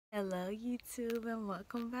Hello YouTube and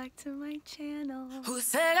welcome back to my channel. Who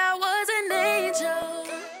said I was an angel?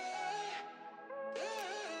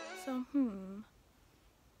 So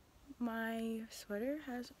my sweater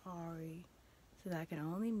has Ari, so that can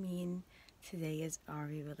only mean today is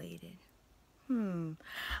Ari related. I'm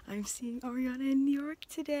seeing Ariana in New York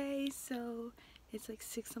today, so it's like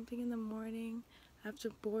 6 something in the morning. I have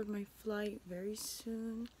to board my flight very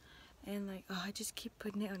soon, and like I just keep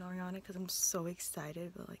putting it on Ariana because I'm so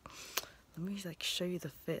excited. But like, let me like show you the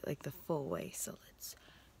fit, like the full way. So let's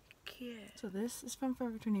get. So this is from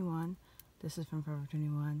Forever 21. This is from Forever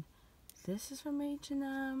 21. This is from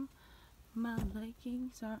H&M. My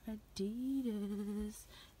leggings are Adidas,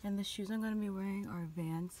 and the shoes I'm gonna be wearing are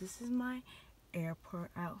Vans. This is my airport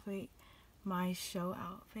outfit. My show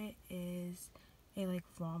outfit is a like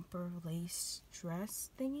romper lace dress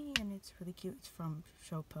thingy, and it's really cute. It's from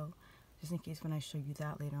PHHHOTO, just in case when I show you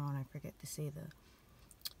that later on I forget to say the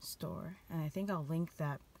store. And I think I'll link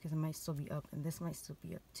that because it might still be up, and this might still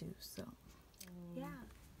be up too. So yeah,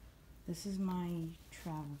 this is my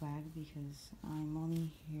travel bag because I'm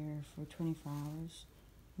only here for 24 hours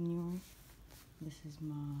in New York. This is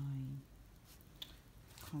my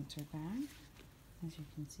concert bag. As you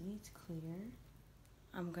can see, it's clear.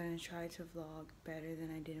 I'm gonna try to vlog better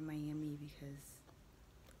than I did in Miami because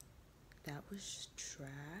that was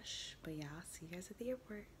trash. But yeah, I'll see you guys at the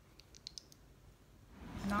airport.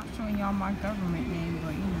 Not showing y'all my government name,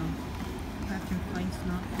 but you know, Captain Flight's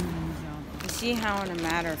not doing his job. You see how in a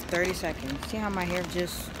matter of 30 seconds, see how my hair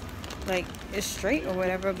just like is straight or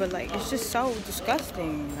whatever, but like it's just so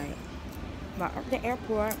disgusting. Like, but at the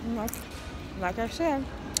airport, like I said,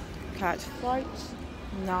 catch flights,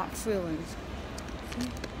 not feelings.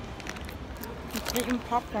 I'm eating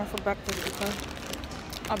popcorn for breakfast because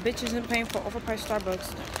a bitch isn't paying for overpriced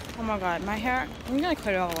Starbucks. Oh my god, my hair, I'm gonna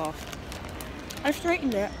cut it all off. I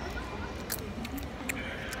straightened it.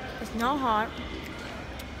 It's not hot.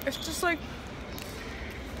 It's just like,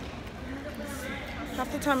 half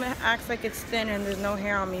the time it acts like it's thin and there's no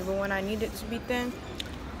hair on me, but when I need it to be thin,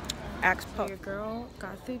 acts puff. Your girl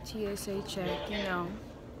got through TSA check, you know.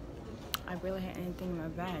 I really had anything in my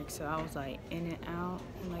bag, so I was like in and out.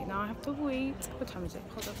 I'm like, now I have to wait. What time is it?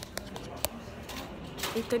 Hold up.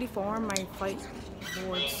 8:34. My flight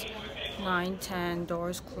boards 9:10.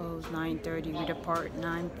 Doors close 9:30. We depart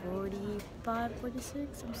 9:45,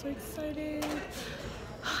 46. I'm so excited.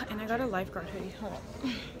 And I got a lifeguard hoodie. Hold up.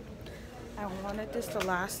 I wanted this the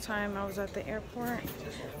last time I was at the airport,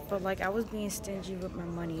 but like I was being stingy with my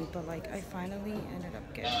money, but like I finally ended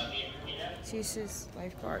up getting Cease's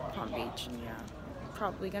lifeguard Palm Beach, and yeah,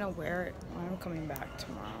 probably gonna wear it when I'm coming back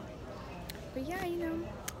tomorrow. But yeah, you know,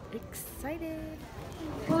 excited.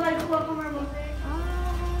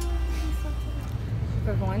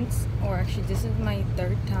 For once, or actually this is my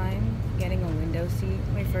 3rd time getting a window seat.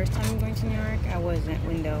 My first time going to New York, I wasn't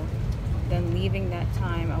window. Then leaving that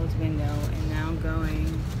time, I was window, and now I'm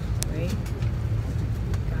going, right?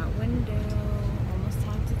 Got window, almost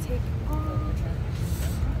time to take off.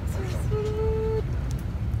 So sweet.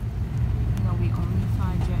 No, we only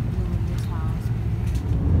fly JetBlue in this house.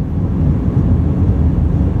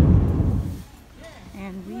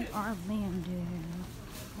 And we are landed.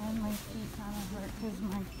 And my feet kind of hurt because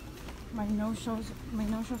my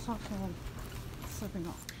no-show socks are like slipping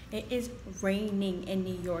off. It is raining in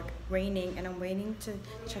New York, raining, and I'm waiting to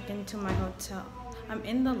check into my hotel. I'm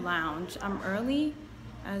in the lounge. I'm early,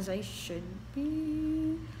 as I should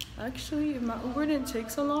be. Actually, if my Uber didn't take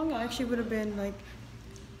so long, I actually would have been like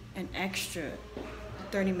an extra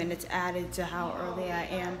 30 minutes added to how early I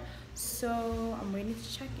am. So I'm waiting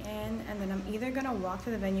to check in, and then I'm either gonna walk to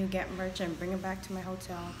the venue, get merch, and bring it back to my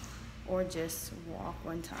hotel, or just walk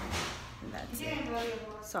one time. And that's it.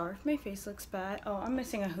 Sorry if my face looks bad. Oh, I'm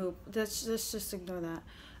missing a hoop. Let's just ignore that.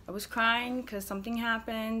 I was crying because something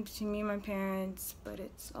happened between me and my parents, but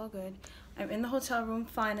it's all good. I'm in the hotel room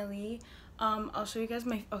finally. I'll show you guys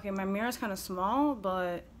my mirror is kind of small,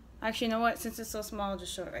 but actually, you know what? Since it's so small, I'll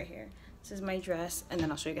just show it right here. This is my dress, and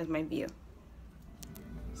then I'll show you guys my view.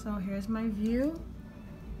 So here's my view.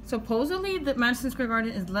 Supposedly, the Madison Square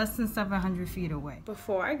Garden is less than 700 feet away.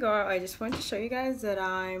 Before I go, I just wanted to show you guys that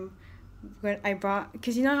I brought,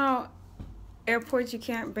 because you know how airports you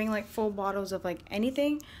can't bring like full bottles of like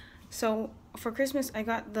anything. So for Christmas, I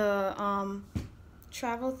got the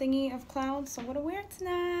travel thingy of clouds. So I'm gonna wear it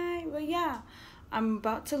tonight. But yeah, I'm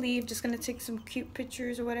about to leave. Just gonna take some cute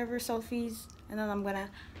pictures or whatever, selfies, and then I'm gonna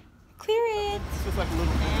clear it. It's just like a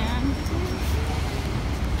little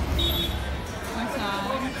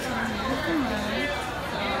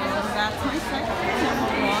And that's my section.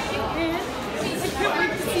 I'm walking in. I can't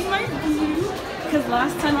wait to see my view. because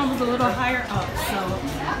last time I was a little higher up. So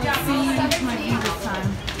let's see my view this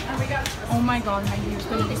time. Oh my god, my view is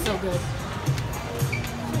gonna be so good.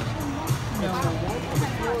 No.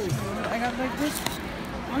 I got like this.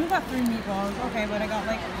 I only got 3 meatballs. Okay, but I got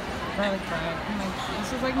like garlic bread.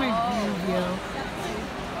 This is like my view.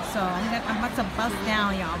 So I'm about to bust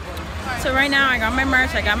down, y'all. So right now I got my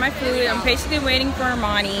merch, I got my food. I'm basically waiting for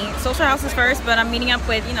Armani. Social House is first, but I'm meeting up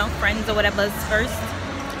with, you know, friends or whatever is first.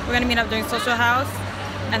 We're gonna meet up during Social House,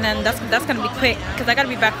 and then that's gonna be quick because I gotta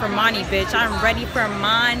be back for Armani, bitch. I'm ready for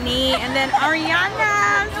Armani, and then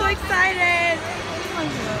Ariana. I'm so excited.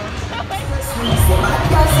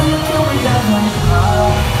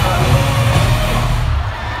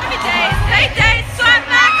 Late day, sweat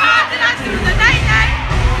back hard, then I do the night night.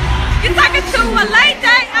 You're talking to a late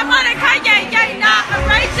day. I'm on a Kanye, yeah, not a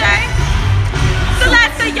Ray J. So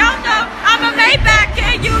let the yo know I'm a Maybach,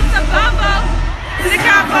 can't use a bubble. The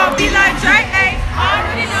combo be like Dre, I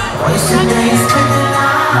already know. Wasting days spending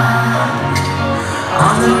out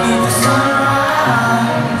underneath the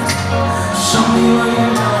sunrise. Show me what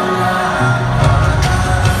you're doing now.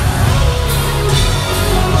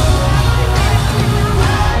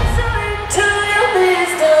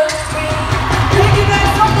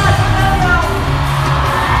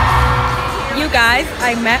 You guys,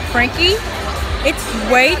 I met Frankie. It's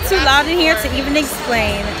way too loud in here to even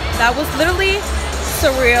explain. That was literally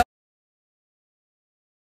surreal.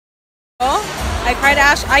 I cried.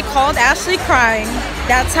 I called Ashley crying.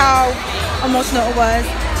 That's how emotional it was.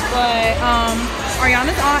 But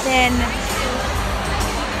Ariana's on in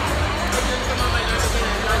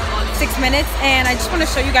 6 minutes, and I just want to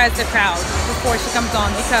show you guys the crowd before she comes on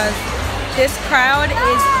because this crowd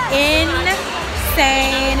is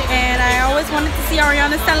insane. And I always wanted to see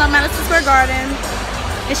Ariana sell on Madison Square Garden,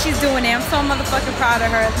 and she's doing it. I'm so motherfucking proud of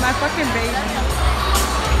her. It's my fucking baby.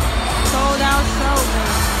 Sold out show,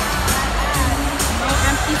 baby. No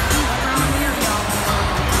empty seats around here, y'all.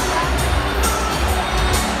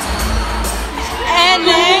 An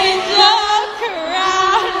angel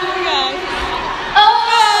cried.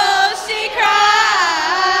 Oh, she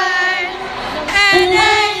cried. An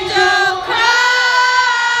angel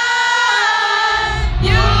cried.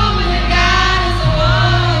 You were God as a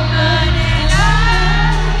woman, and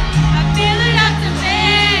I feel it up to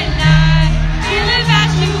midnight. Feeling that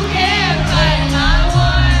you care, but not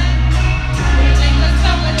one. Everything was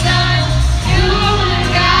over done. You were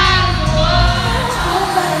God as a woman.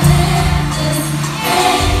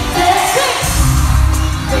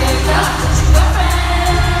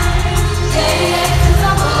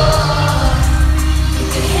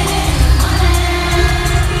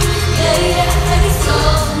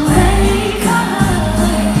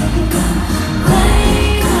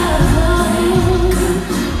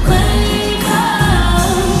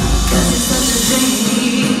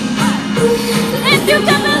 If you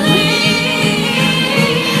can believe,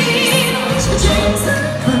 the dreams of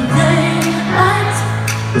the daylight,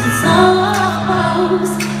 the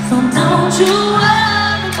souls. So don't you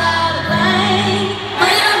worry about a thing.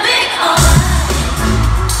 We're gonna be alright.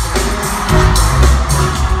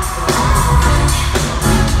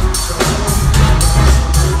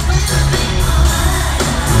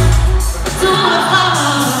 Do it hard.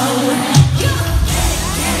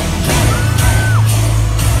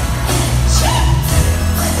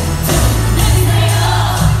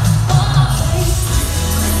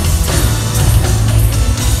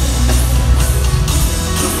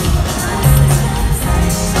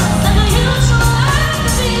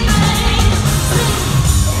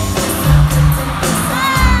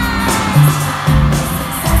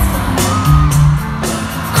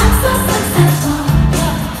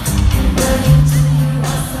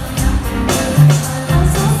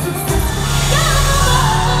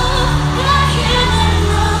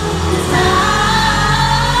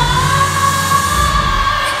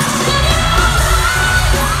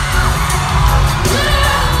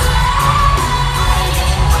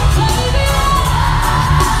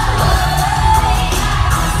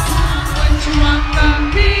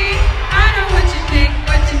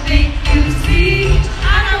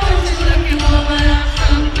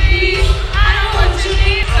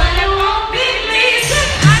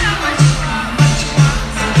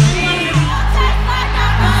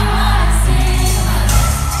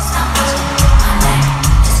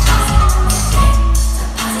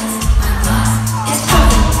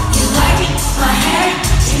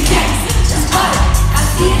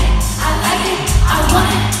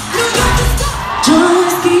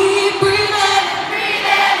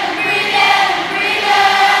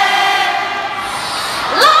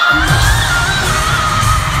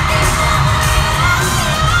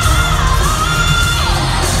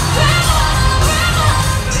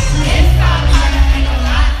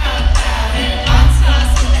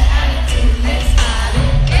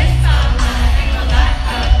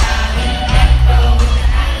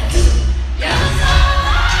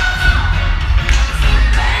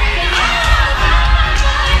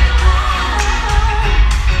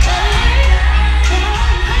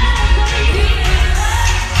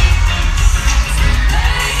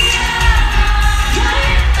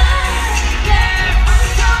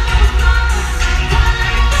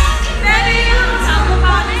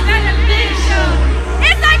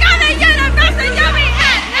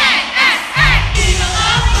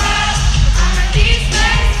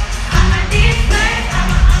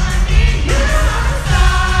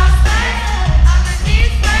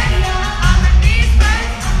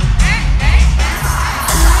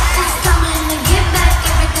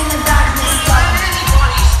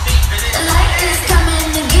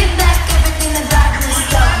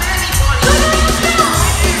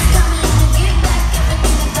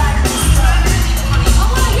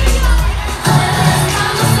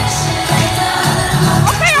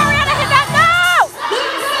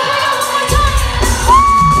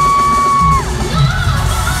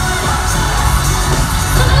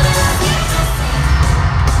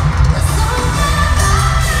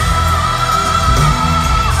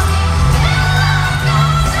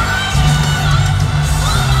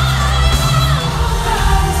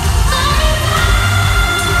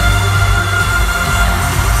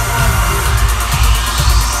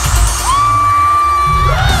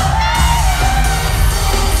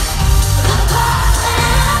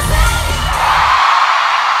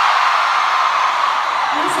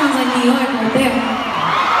 in New York right there.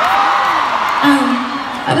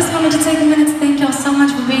 I just wanted to take a minute to thank y'all so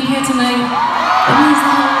much for being here tonight. It means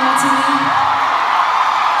the whole world to me.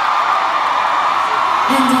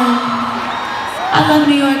 And I love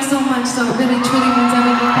New York so much, so it really truly means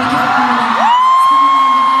everything. Thank you for coming in.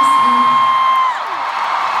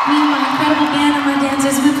 Me and my incredible band and my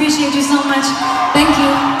dancers, we appreciate you so much. Thank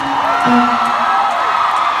you.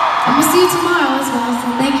 And we'll see you tomorrow as well, so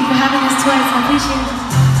thank you for having us twice. I appreciate it.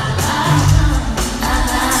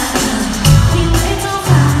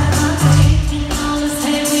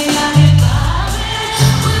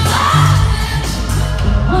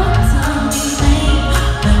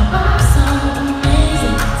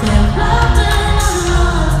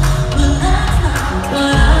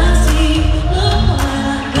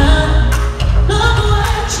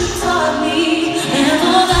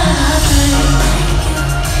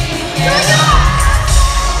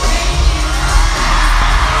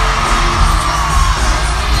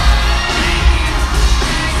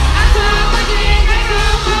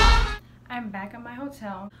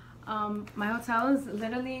 My hotel is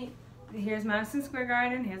literally, here's Madison Square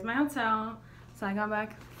Garden, here's my hotel. So I got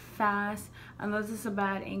back fast. I know this is a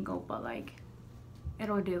bad angle, but like,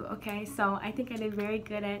 it'll do, okay? So I think I did very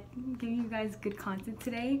good at giving you guys good content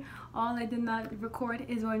today. All I did not record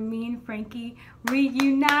is when me and Frankie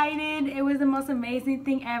reunited. It was the most amazing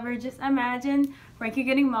thing ever. Just imagine Frankie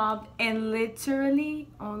getting mobbed and literally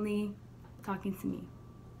only talking to me.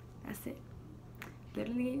 That's it.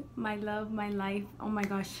 Literally my love, my life. Oh my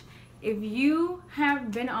gosh. If you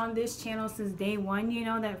have been on this channel since day one, you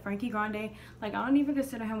know that Frankie Grande, like, I don't even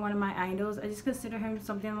consider him one of my idols. I just consider him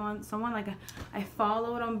someone like I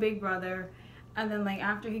followed on Big Brother, and then like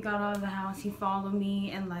after he got out of the house, he followed me.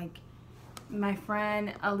 And like my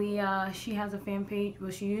friend Aaliyah, she has a fan page. Well,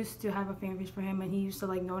 she used to have a fan page for him, and he used to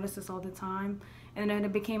like notice us all the time. And then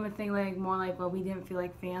it became a thing, like more like, well, we didn't feel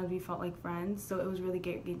like fans, we felt like friends. So it was really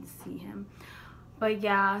great getting to see him. But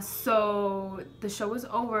yeah, so the show is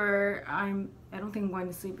over. I don't think I'm going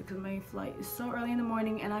to sleep because my flight is so early in the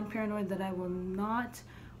morning, and I'm paranoid that I will not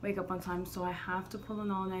wake up on time, so I have to pull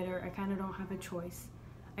an all-nighter. I kind of don't have a choice.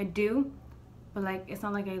 I do, but like, it's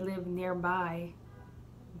not like I live nearby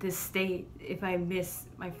this state if I miss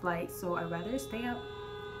my flight, so I'd rather stay up,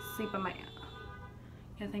 sleep on my...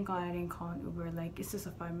 Yeah, thank God I didn't call an Uber. Like, it's just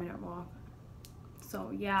a 5-minute walk.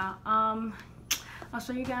 So yeah, I'll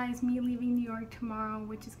show you guys me leaving New York tomorrow,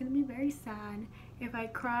 which is gonna be very sad. If I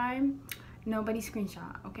cry, nobody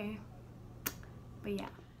screenshot, okay? But yeah.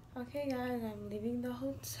 Okay guys, I'm leaving the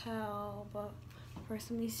hotel, but first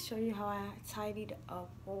let me show you how I tidied up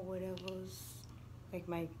or whatever's like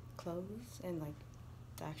my clothes and like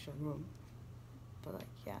the actual room. But like,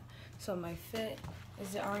 yeah. So my fit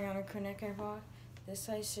is the Ariana Grande I bought. This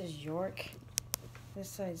side says York. This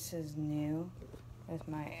side says new. With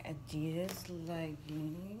my Adidas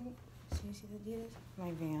leggings. So you see the Adidas?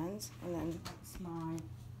 My Vans. And then it's my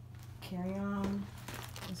carry-on.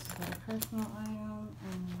 This is my personal item.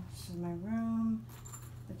 And this is my room.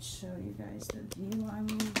 Let's show you guys the view I'm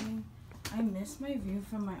leaving. I miss my view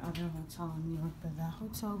from my other hotel in New York, but that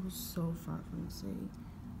hotel was so far from the city.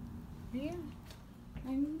 But yeah,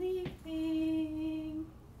 I'm leaving.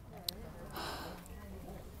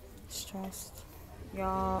 Stressed.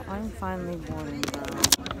 Y'all, I'm finally boarding down.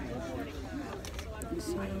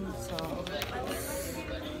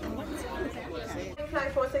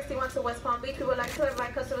 Flight 461 to West Palm Beach. We would like to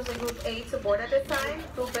invite customers in Group A to board at this time.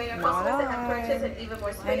 Group A are customers that have purchased and even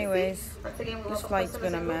more space. Anyways, once again, this flight's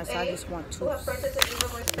been a mess. I just want to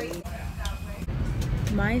sleep.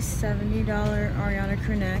 My $70 Ariana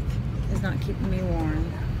Grande is not keeping me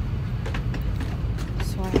warm.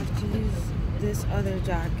 So I have to use this other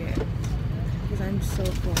jacket. Because I'm so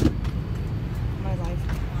cold. My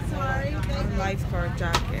lifeguard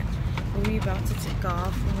jacket. Are we about to take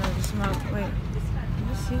off? You know, just about, wait, can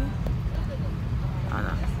you see? Oh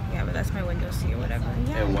no. Yeah, but that's my window seat or whatever.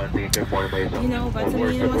 Yeah. You know, about to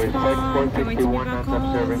be in West Palm. Can't wait to be back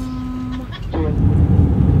home.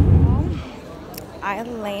 I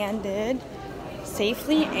landed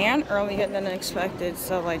safely and earlier than expected.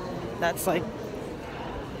 So like, that's like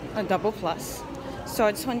a double plus. So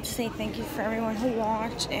I just wanted to say thank you for everyone who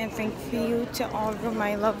watched, and thank you to all of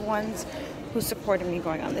my loved ones who supported me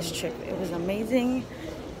going on this trip. It was amazing.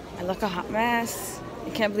 I look a hot mess. I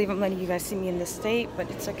can't believe I'm letting you guys see me in this state, but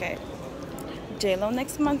it's okay. J-Lo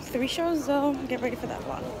next month, 3 shows though. Get ready for that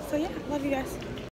vlog. So yeah, love you guys.